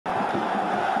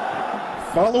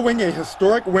Following a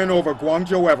historic win over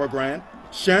Guangzhou Evergrande,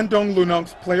 Shandong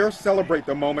Luneng's players celebrate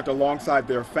the moment alongside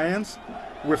their fans,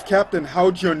 with captain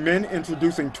Hao Junmin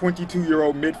introducing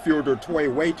 22-year-old midfielder Cui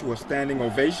Wei to a standing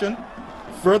ovation,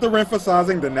 further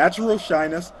emphasizing the natural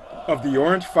shyness of the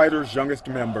Orange Fighters' youngest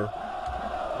member.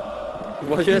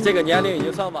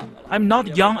 I'm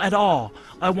not young at all.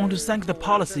 I want to thank the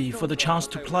policy for the chance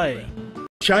to play.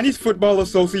 Chinese Football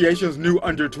Association's new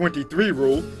Under-23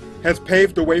 rule has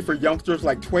paved the way for youngsters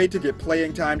like Cui to get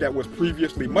playing time that was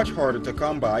previously much harder to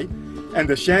come by, and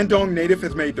the Shandong native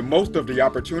has made the most of the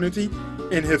opportunity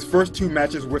in his first 2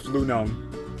 matches with Luneng.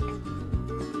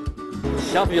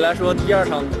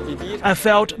 I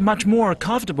felt much more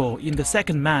comfortable in the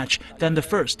second match than the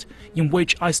first, in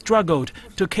which I struggled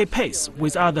to keep pace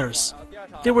with others.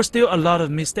 There were still a lot of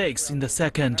mistakes in the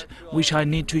second, which I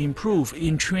need to improve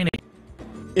in training.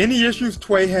 Any issues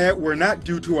Cui had were not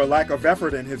due to a lack of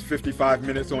effort in his 55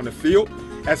 minutes on the field,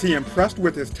 as he impressed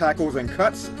with his tackles and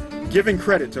cuts, giving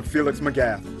credit to Felix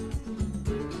Magath.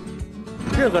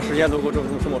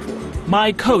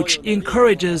 My coach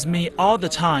encourages me all the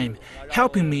time,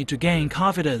 helping me to gain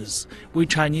confidence,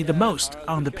 which I need the most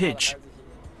on the pitch.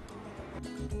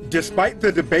 Despite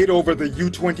the debate over the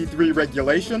U23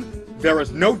 regulation, there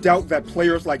is no doubt that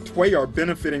players like Cui are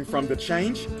benefiting from the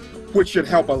change, which should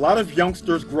help a lot of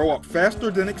youngsters grow up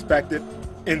faster than expected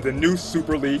in the new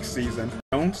Super League season.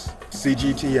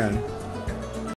 CGTN.